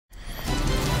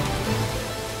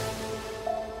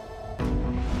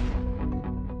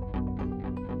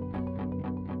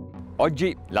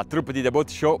Oggi la troupe di The Boat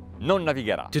Show non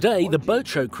navigherà. Today, the boat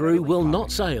show crew will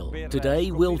not sail. Today,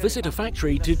 we'll visit a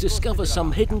factory to discover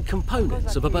some hidden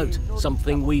components of a boat,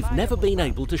 something we've never been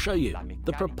able to show you,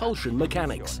 the propulsion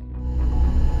mechanics.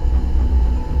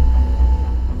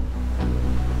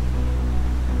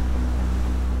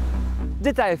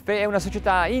 ZF è una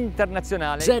società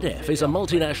internazionale. ZF is a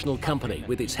multinational company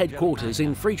with its headquarters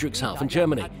in Friedrichshafen,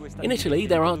 Germany. In Italy,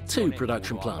 there are two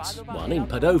production plants, one in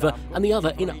Padova and the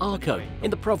other in Arco,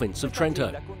 in the province of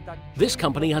Trento. This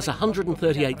company has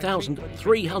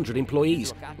 138,300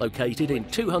 employees, located in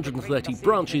 230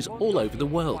 branches all over the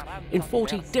world, in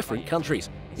 40 different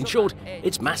countries. In short,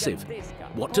 it's massive.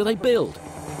 What do they build?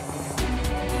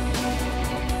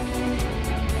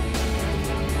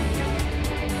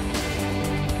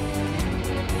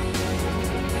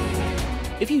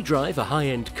 If you drive a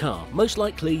high-end car, most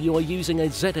likely you are using a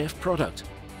ZF product.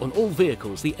 On all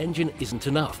vehicles, the engine isn't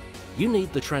enough. You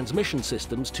need the transmission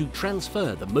systems to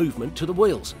transfer the movement to the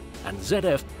wheels. And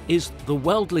ZF is the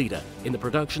world leader in the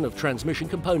production of transmission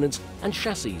components and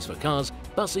chassis for cars,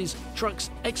 buses, trucks,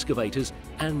 excavators,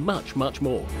 and much, much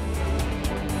more.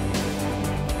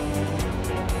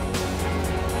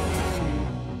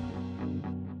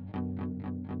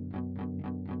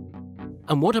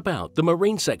 And what about the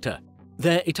marine sector?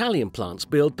 Their Italian plants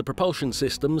build the propulsion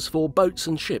systems for boats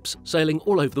and ships sailing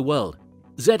all over the world.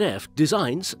 ZF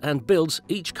designs and builds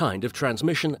each kind of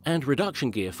transmission and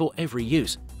reduction gear for every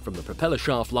use, from the propeller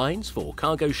shaft lines for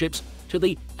cargo ships to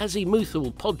the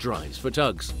azimuthal pod drives for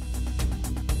tugs.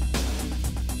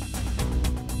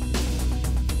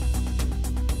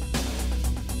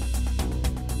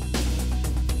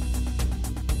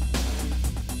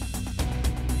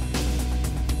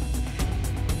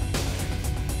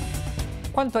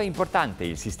 Quanto è importante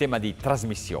il sistema di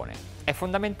trasmissione? È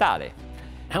fondamentale.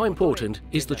 How important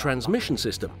is the transmission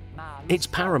system? It's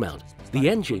paramount. The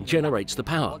engine generates the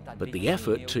power, but the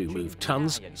effort to move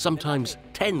tons, sometimes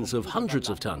tens of hundreds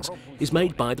of tons, is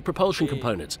made by the propulsion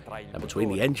components. And between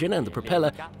the engine and the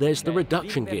propeller, there's the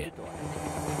reduction gear.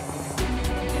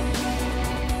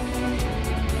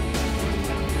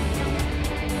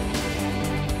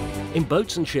 In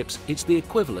boats and ships, it's the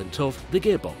equivalent of the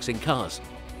gearbox in cars.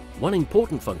 One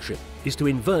important function is to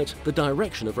invert the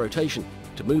direction of rotation,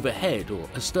 to move ahead or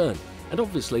astern, and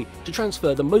obviously to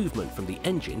transfer the movement from the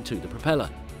engine to the propeller.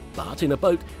 But in a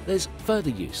boat, there's further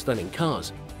use than in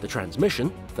cars. The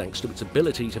transmission, thanks to its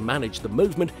ability to manage the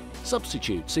movement,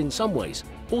 substitutes in some ways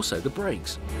also the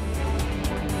brakes.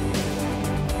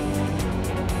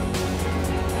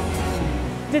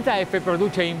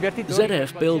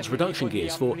 ZF builds reduction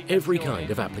gears for every kind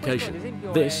of application.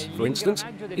 This, for instance,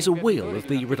 is a wheel of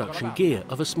the reduction gear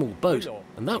of a small boat,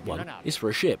 and that one is for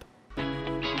a ship.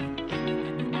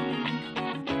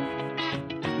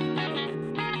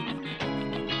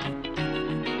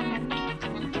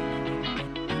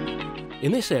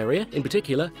 In this area, in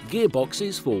particular,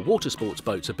 gearboxes for water sports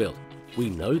boats are built. We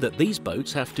know that these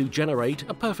boats have to generate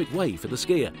a perfect way for the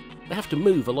skier. They have to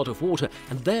move a lot of water,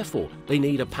 and therefore they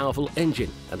need a powerful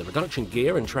engine, and the reduction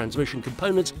gear and transmission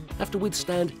components have to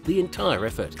withstand the entire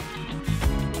effort.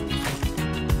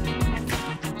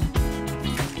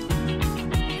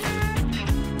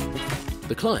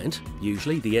 The client,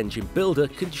 usually the engine builder,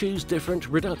 can choose different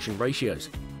reduction ratios,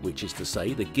 which is to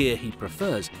say the gear he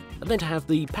prefers, and then to have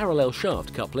the parallel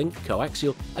shaft coupling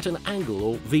coaxial at an angle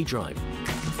or V-drive.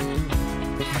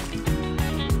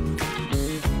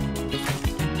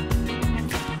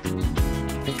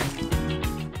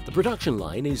 The production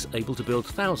line is able to build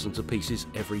thousands of pieces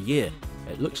every year.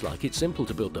 It looks like it's simple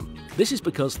to build them. This is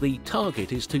because the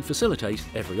target is to facilitate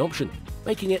every option,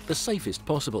 making it the safest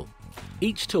possible.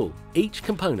 Each tool, each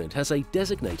component has a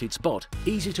designated spot,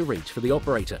 easy to reach for the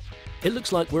operator. It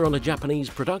looks like we're on a Japanese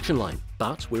production line,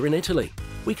 but we're in Italy.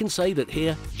 We can say that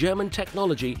here, German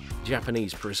technology,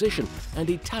 Japanese precision, and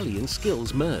Italian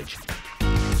skills merge.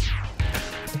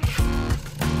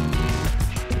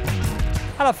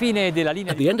 At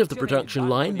the end of the production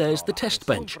line, there's the test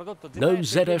bench. No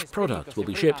ZF product will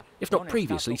be shipped if not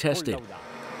previously tested.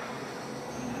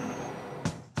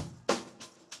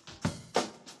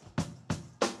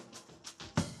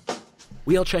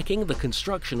 We are checking the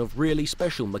construction of really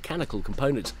special mechanical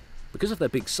components because of their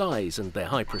big size and their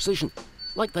high precision,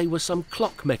 like they were some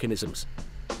clock mechanisms.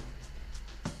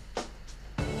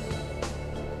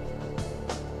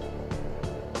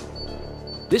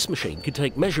 This machine can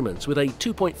take measurements with a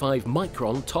 2.5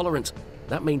 micron tolerance.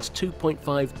 That means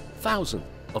 2.5 thousandth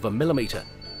of a millimeter.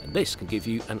 And this can give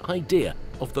you an idea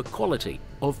of the quality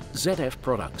of ZF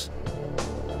products.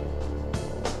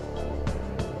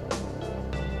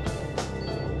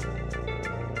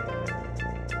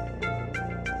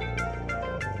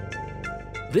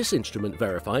 This instrument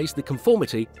verifies the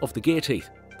conformity of the gear teeth.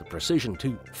 The precision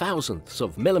to thousandths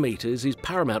of millimeters is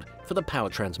paramount for the power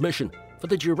transmission, for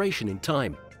the duration in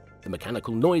time, the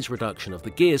mechanical noise reduction of the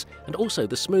gears, and also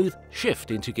the smooth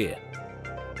shift into gear.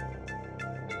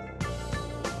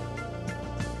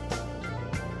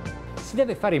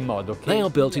 They are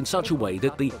built in such a way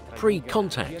that the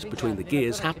pre-contact between the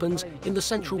gears happens in the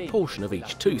central portion of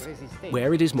each tooth,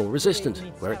 where it is more resistant,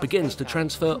 where it begins to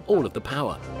transfer all of the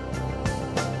power.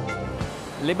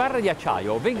 Le barre di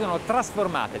acciaio vengono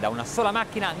trasformate da una sola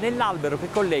macchina nell'albero che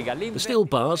collega The steel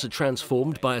bars are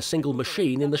transformed by a single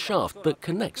machine in the shaft that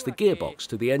connects the gearbox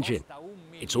to the engine.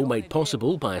 It's all made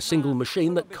possible by a single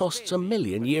machine that costs €1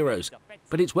 million.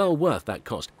 But it's well worth that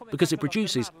cost because it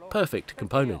produces perfect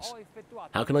components.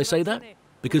 How can I say that?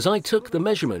 Because I took the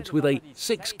measurement with a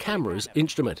 6 cameras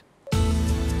instrument.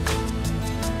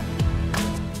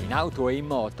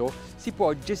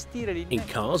 In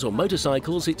cars or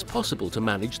motorcycles, it's possible to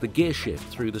manage the gear shift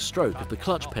through the stroke of the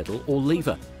clutch pedal or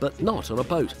lever, but not on a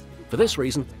boat. For this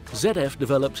reason, ZF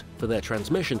developed for their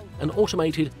transmission an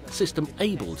automated system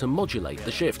able to modulate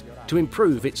the shift to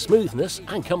improve its smoothness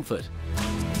and comfort.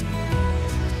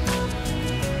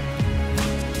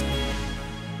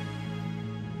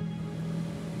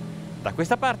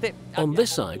 On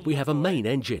this side, we have a main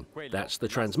engine. That's the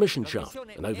transmission shaft.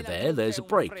 And over there, there's a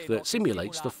brake that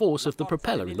simulates the force of the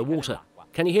propeller in the water.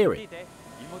 Can you hear it?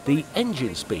 The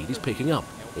engine speed is picking up.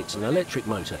 It's an electric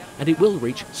motor, and it will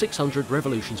reach 600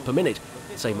 revolutions per minute,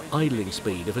 same idling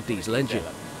speed of a diesel engine.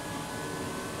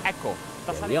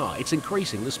 There we are. It's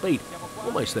increasing the speed.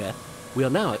 Almost there. We are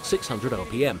now at 600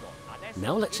 RPM.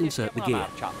 Now let's insert the gear.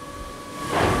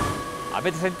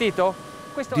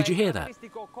 Did you hear that?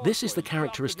 This is the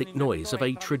characteristic noise of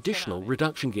a traditional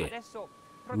reduction gear.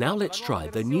 Now let's try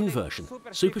the new version,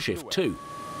 Super Shift 2.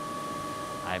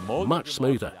 Much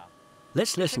smoother.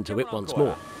 Let's listen to it once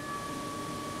more.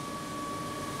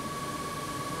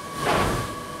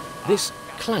 This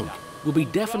clank will be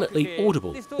definitely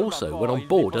audible also when on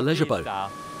board a leisure boat.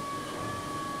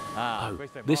 Oh,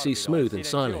 this is smooth and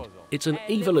silent. It's an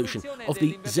evolution of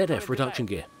the ZF reduction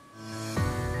gear.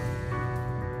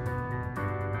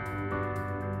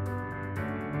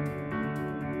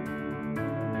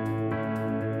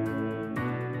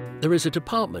 There is a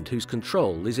department whose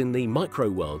control is in the micro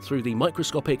world through the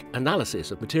microscopic analysis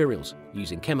of materials,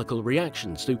 using chemical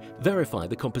reactions to verify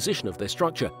the composition of their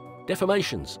structure,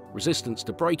 deformations, resistance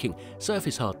to braking,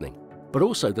 surface hardening, but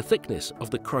also the thickness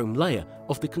of the chrome layer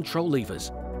of the control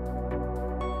levers.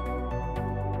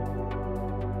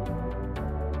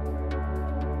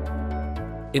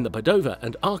 In the Padova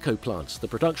and Arco plants, the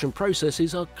production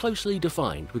processes are closely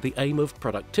defined with the aim of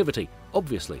productivity,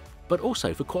 obviously, but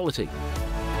also for quality.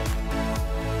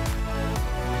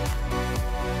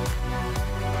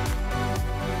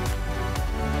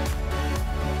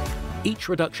 Each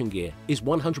reduction gear is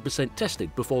 100%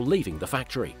 tested before leaving the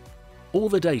factory. All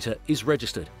the data is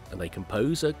registered, and they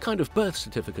compose a kind of birth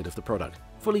certificate of the product,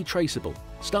 fully traceable,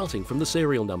 starting from the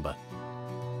serial number.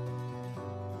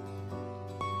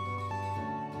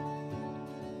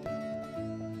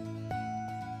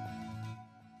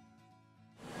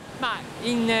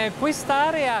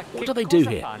 What do they do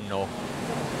here?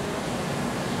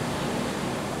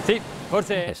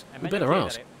 Yes, we better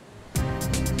ask.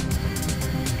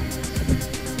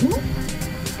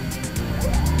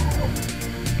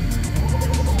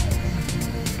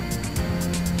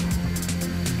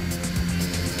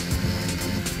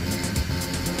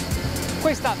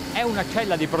 Questa è una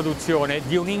cella di produzione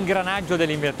di un ingranaggio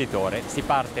dell'invertitore. Si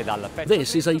parte dal pezzo.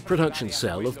 This is a production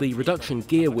cell of the reduction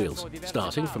gear wheels,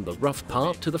 starting from the rough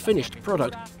part to the finished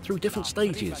product through different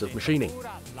stages of machining.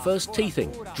 First teething,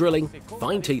 drilling,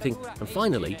 fine teething, and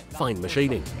finally fine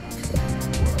machining.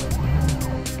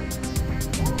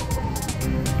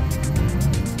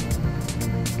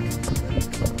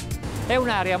 È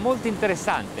un'area molto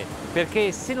interessante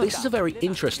perché se This is a very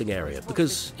interesting area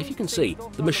because, if you can see,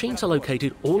 the machines are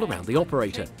located all around the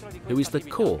operator, who is the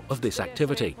core of this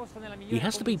activity. He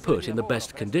has to be put in the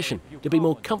best condition to be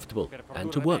more comfortable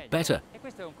and to work better.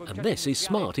 And this is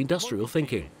smart industrial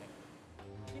thinking.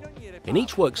 In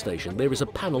each workstation there is a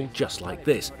panel just like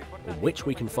this, in which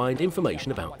we can find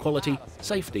information about quality,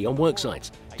 safety on work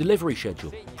sites, delivery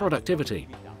schedule, productivity.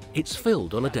 It's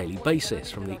filled on a daily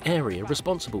basis from the area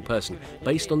responsible person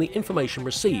based on the information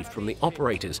received from the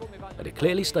operators, and it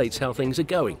clearly states how things are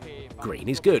going. Green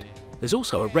is good. There's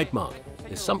also a red mark.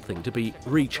 There's something to be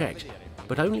rechecked,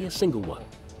 but only a single one.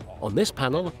 On this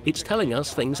panel, it's telling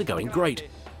us things are going great.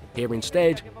 Here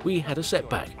instead, we had a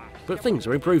setback, but things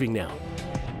are improving now.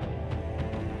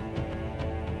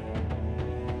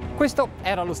 Questo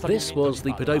era lo This stabilimento was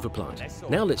di the Padova. Padova plant.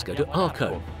 Now let's go to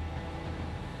Arco.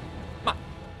 Ma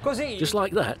così? Just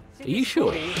like that? Are you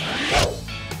sure?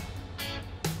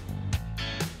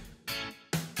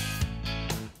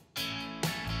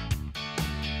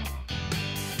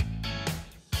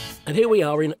 And here we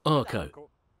are in Arco.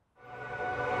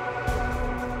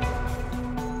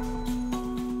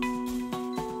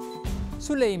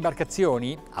 Sulle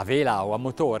imbarcazioni, a vela o a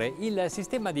motore, il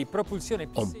sistema di propulsione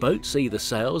On boats, either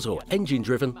sails or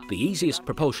engine-driven, the easiest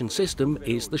propulsion system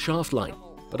is the shaft line.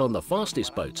 But on the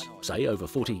fastest boats, say over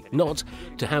 40 knots,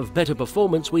 to have better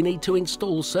performance we need to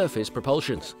install surface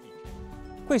propulsions.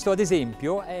 Questo ad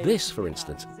esempio è This, for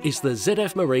instance, is the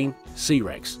ZF Marine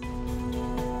C-Rex.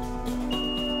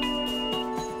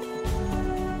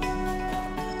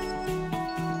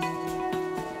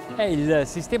 il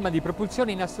sistema di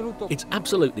propulsione in assoluto It's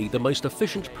absolutely the most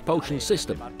efficient propulsion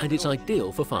system and it's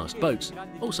ideal for fast boats.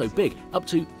 Also big, up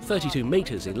to 32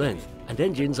 meters in length, and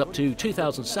engines up to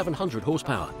 2,700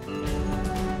 horsepower.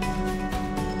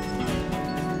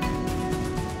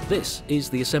 This is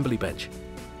the assembly bench.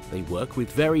 They work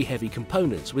with very heavy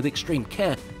components with extreme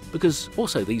care because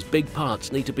also these big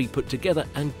parts need to be put together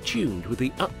and tuned with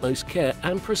the utmost care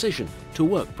and precision to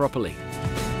work properly.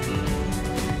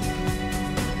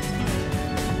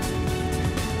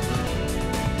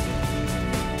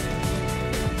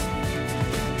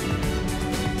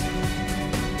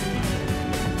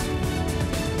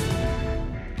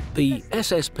 The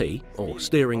SSP, or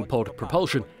Steering Pod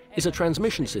Propulsion, is a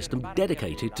transmission system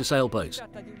dedicated to sailboats.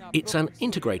 It's an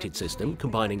integrated system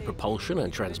combining propulsion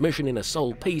and transmission in a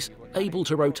sole piece, able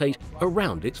to rotate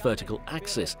around its vertical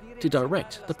axis to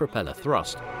direct the propeller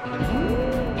thrust.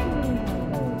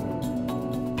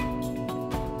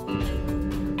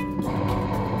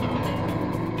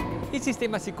 Il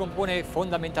sistema si compone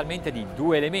fondamentalmente di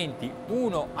due elementi,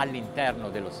 uno all'interno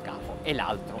dello scafo e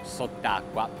l'altro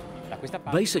sott'acqua. Da questa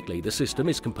parte Basically, the system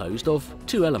is composed of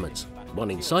two elements, one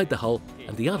inside the hull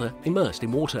and the other immersed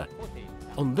in water.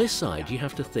 On this side, you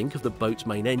have to think of the boat's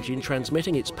main engine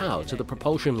transmitting its power to the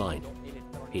propulsion line.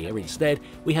 Here, instead,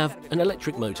 we have an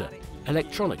electric motor,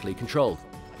 electronically controlled.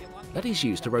 That is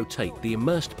used to rotate the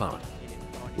immersed part.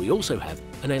 We also have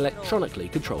an electronically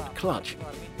controlled clutch.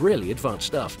 Really advanced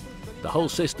stuff. The whole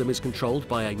system is controlled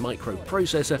by a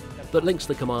microprocessor that links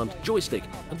the command joystick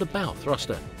and the bow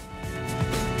thruster.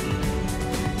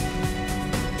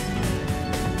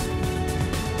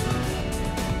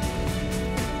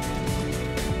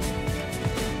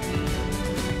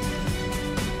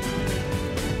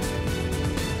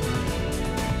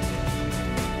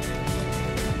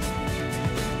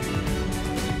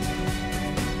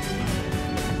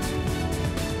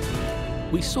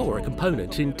 We saw a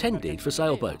component intended for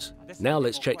sailboats. Now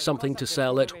let's check something to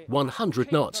sail at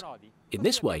 100 knots. In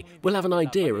this way, we'll have an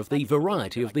idea of the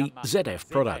variety of the ZF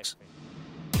products.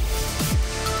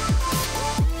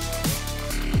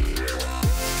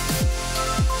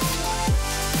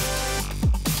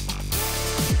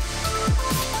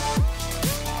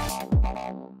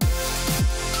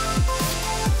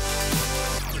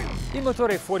 il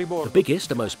motore The fuoribordo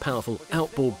biggest and most powerful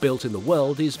outboard built in the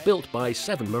world is built by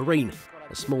 7 Marine,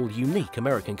 a small, unique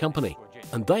American company.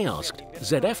 And they asked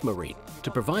ZF Marine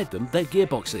to provide them their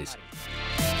gearboxes.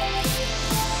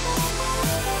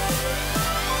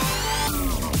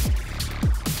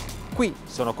 qui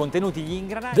sono contenuti gli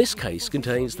ingranaggi. This case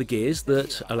contains the gears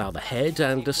that allow the head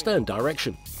and the stern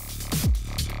direction.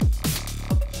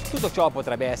 Tutto ciò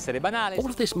potrebbe essere banale. All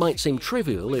of this might seem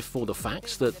trivial if for the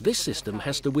fact that this system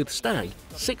has to withstand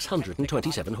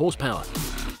 627 horsepower.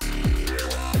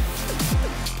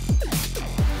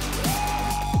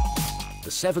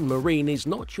 The 7 Marine is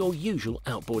not your usual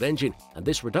outboard engine, and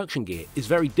this reduction gear is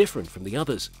very different from the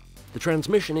others. The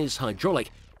transmission is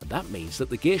hydraulic, and that means that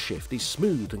the gear shift is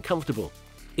smooth and comfortable.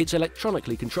 It's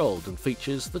electronically controlled and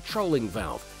features the trolling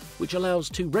valve, which allows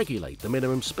to regulate the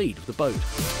minimum speed of the boat.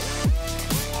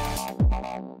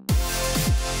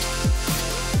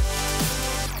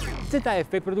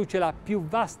 ZF produce la più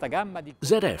vasta gamma di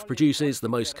ZF produces the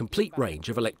most complete range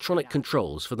of electronic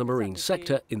controls for the marine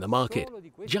sector in the market.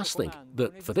 Just think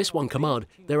that for this one command,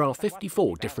 there are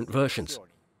 54 different versions.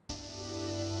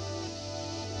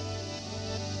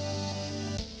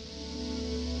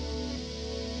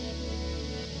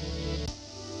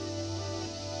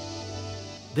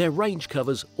 Their range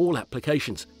covers all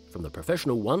applications, from the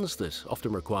professional ones that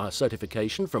often require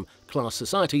certification from class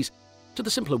societies, to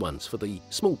the simpler ones for the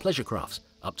small pleasure crafts,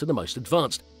 up to the most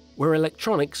advanced, where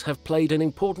electronics have played an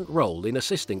important role in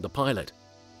assisting the pilot.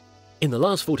 In the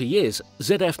last 40 years,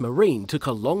 ZF Marine took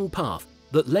a long path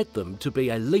that led them to be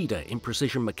a leader in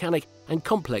precision mechanic and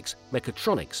complex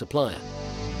mechatronic supplier.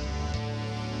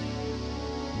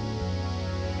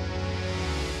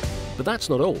 But that's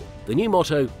not all. The new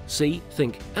motto, See,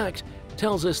 Think, Act,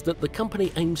 tells us that the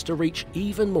company aims to reach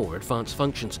even more advanced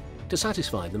functions to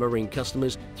satisfy the marine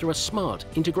customers through a smart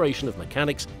integration of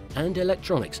mechanics and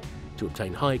electronics to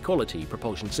obtain high-quality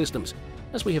propulsion systems,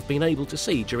 as we have been able to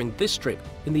see during this trip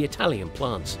in the Italian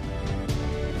plants.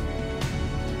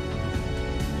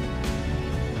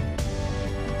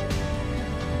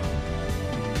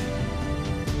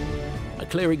 A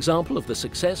clear example of the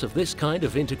success of this kind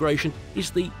of integration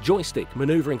is the Joystick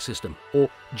Maneuvering System, or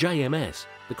JMS,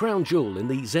 the crown jewel in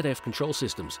the ZF control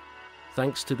systems,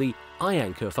 thanks to the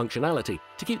I-anchor functionality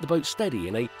to keep the boat steady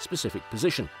in a specific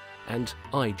position, and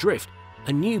I-drift,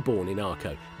 a newborn in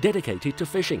Arco dedicated to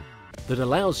fishing, that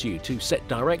allows you to set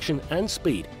direction and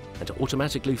speed and to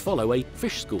automatically follow a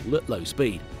fish school at low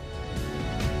speed.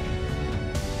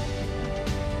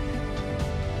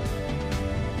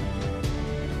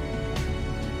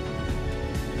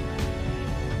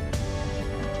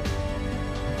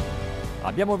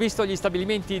 Abbiamo visto gli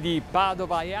stabilimenti di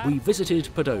Padova e We visited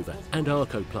Padova and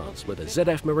Arco plants where the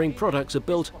ZF Marine products are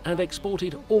built and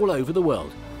exported all over the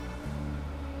world.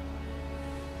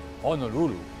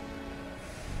 Honolulu.